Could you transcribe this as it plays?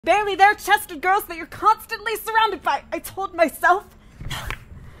Barely there-chested girls that you're constantly surrounded by. I told myself.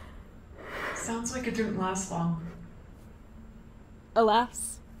 Sounds like it didn't last long.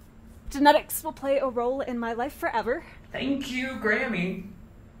 Alas, genetics will play a role in my life forever. Thank you, Grammy.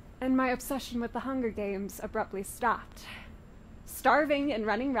 And my obsession with the Hunger Games abruptly stopped. Starving and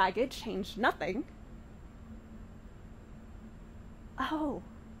running ragged changed nothing. Oh,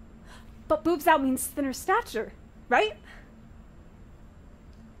 but boobs out means thinner stature, right?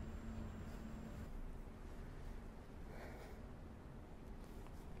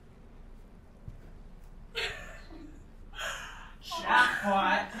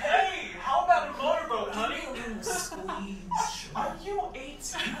 Jackpot. Hey, how about a motorboat, honey? A little squeeze. Are you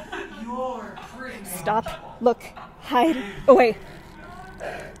 18? You're pretty. Stop. Look. Hide. Away.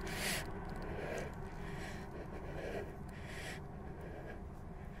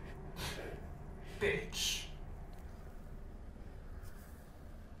 Bitch.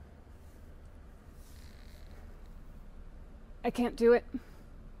 I can't do it.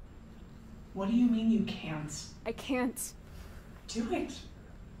 What do you mean you can't? I can't. Do it.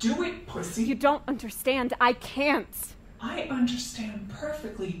 Do it, pussy. You don't understand. I can't. I understand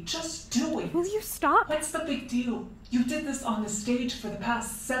perfectly. Just do it. Will you stop? What's the big deal? You did this on the stage for the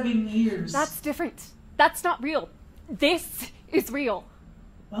past 7 years. That's different. That's not real. This is real.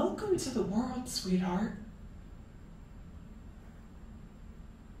 Welcome to the world, sweetheart.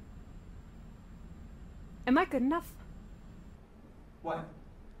 Am I good enough? What?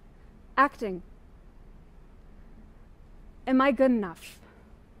 Acting. Am I good enough?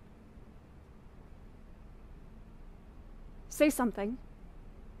 Say something.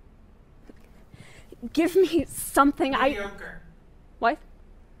 Give me something. Mediocre. What?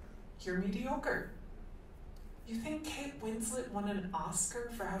 You're mediocre. You think Kate Winslet won an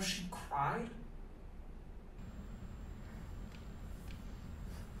Oscar for how she cried?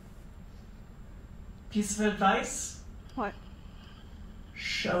 Piece of advice? What?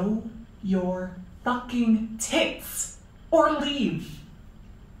 Show your fucking tits or leave.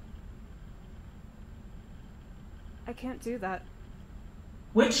 I can't do that.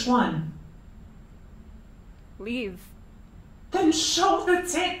 Which one? Leave. Then show the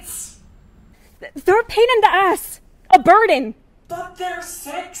tits. They're a pain in the ass. A burden. But they're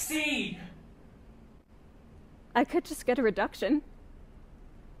sexy. I could just get a reduction.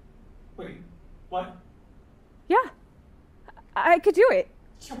 Wait, what? Yeah. I could do it.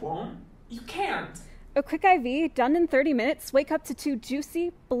 You won't. You can't. A quick IV, done in 30 minutes, wake up to 2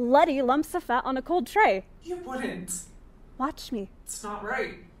 juicy, bloody lumps of fat on a cold tray. You wouldn't. Watch me. It's not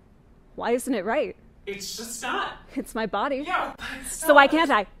right. Why isn't it right? It's just not. It's my body. Yeah, but it's So why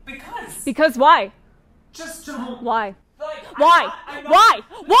can't I? Because. Because why? Just don't. Why? Like, Why? I'm not- Why?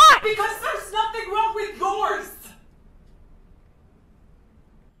 Why? Because there's nothing wrong with yours.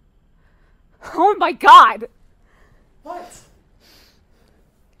 Oh my god! What?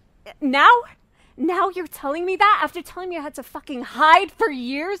 Now you're telling me that after telling me I had to fucking hide for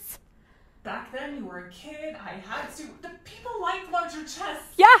years? Back then you were a kid. I had to. The people like larger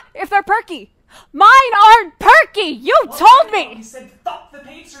chests. Yeah, if they're perky. Mine aren't perky! You Well, told I know. me! You said fuck the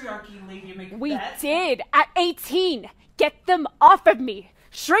patriarchy, Lady Macbeth. We did, at 18. Get them off of me.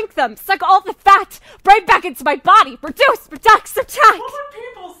 Shrink them, suck all the fat, right back into my body. Reduce, reduct, subtract. What would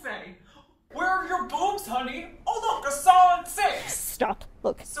people say? Where are your boobs, honey? Oh look, a solid 6. Stop.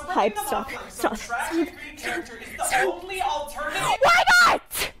 Look. So Hide. bringing them Stop. up like Stop. some tragic main character is the only alternative. Why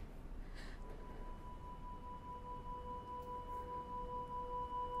not?